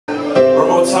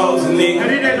more chosen, nigga. I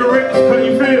did that direct, cause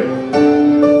you feel me?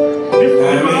 This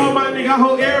is for all my niggas. I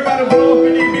hope everybody blow up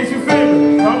in this bitch, you feel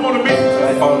me? So I'm on a mission.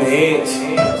 Life on the edge.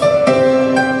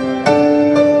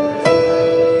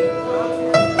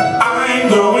 I'm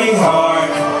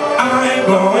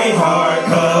going hard,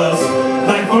 cause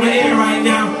life on the air right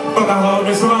now. Fuck I hold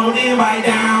this road in right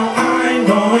now. I'm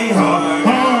going hard,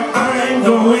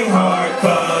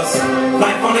 cause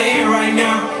life on the air right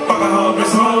now. Fuck I hold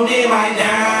this road in right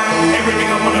now. Every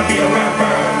nigga wanna be a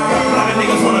rapper. A lot of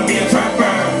niggas wanna be a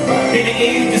trapper. In the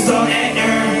end, just so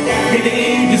actor. In the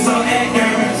end, just so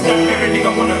actor. Every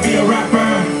nigga wanna be a rapper.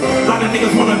 A lot of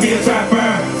niggas wanna be a trapper.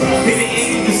 In the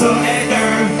end, just so actor.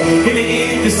 In the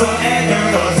end, just so actor.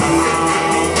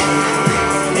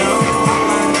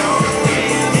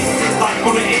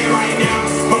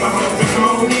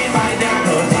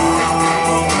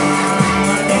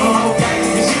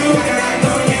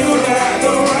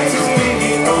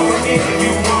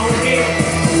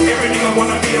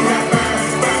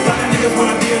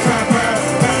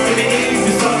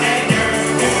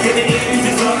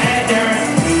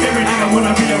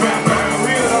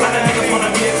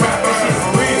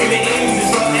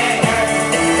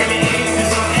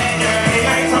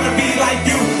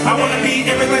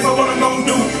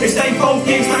 Stay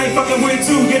focused, I ain't fucking with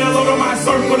you. Get a load on my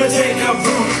circle to check up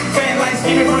through. Fat like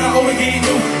skinny, run out over get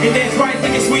new. And that's right,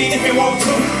 think it's sweet if you want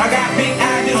to. I got big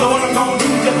ideas on what I'm gonna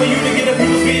do. Just for you to get a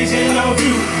people's vision of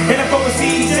you. And I fuck with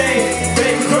CJ,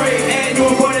 baby Dre, and you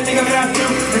important nigga that I do.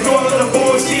 And do a little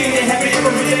bullshit and happy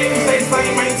every day. Stay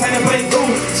same, maintain and play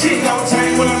through. Shit don't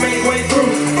change when I make way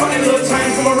through. Funny little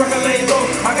change from a record label.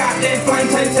 I got that flame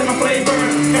taste and my flavor.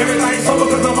 Everything's over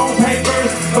cause I'm on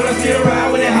papers. But I still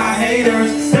ride with it high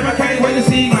haters. Never can't wait to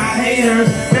see my haters.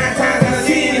 9 times out of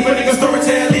 10, if a nigga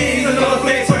storytelling, a little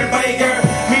flex or a baker.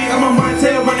 Me, I'm a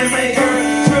Montel running maker.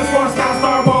 Trill Sport style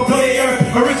starboard player.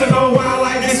 Original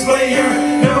wildlife displayer.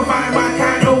 Never find my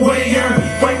kind of wayer.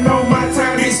 Waiting on my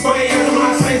time to display.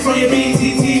 My face on your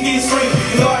BTTV screen.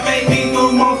 Lord make me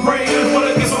do more prayers.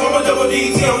 Wanna get some more double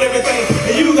DT on everything.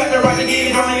 And you got the right to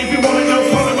get on it if you wanna know.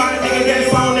 Wanna buy a nigga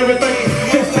that's on everything.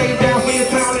 Just stay down for your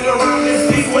town and around this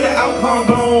seat where the outcome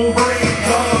gon' bring.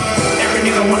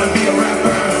 Wanna be a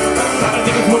rapper, a lot of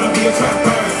niggas wanna be a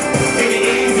trapper. In the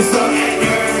end, just a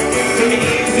actor. In the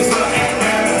end, just a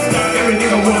actor. Every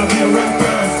nigga wanna be a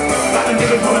rapper, a lot of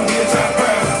niggas wanna be a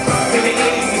trapper. In the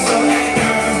end, just a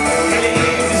actor. In the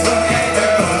end, just a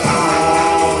actor.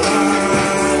 All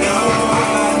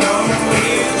I know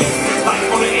is life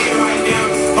on the air right now.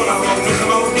 All I want is the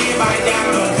most in right now.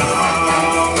 All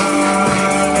I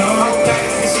know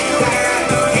is you got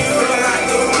the hero like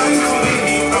the one to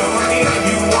be.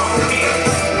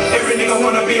 Every nigga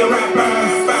wanna be a rapper.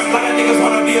 A lot of niggas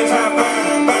wanna be a trapper.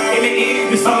 In the end,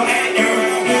 just all actor.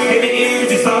 In the end,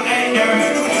 just all actor.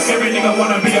 Every nigga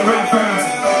wanna be a rapper.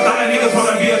 A lot of niggas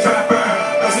wanna be a trapper.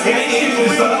 In the end,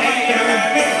 just all actor.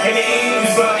 In the end,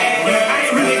 just all actor. I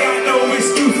ain't really got no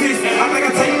excuses. I think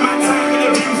I take my time with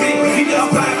the music. Need to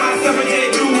apply myself and just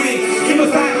do it. Keep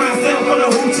aside myself for the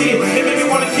hoochie.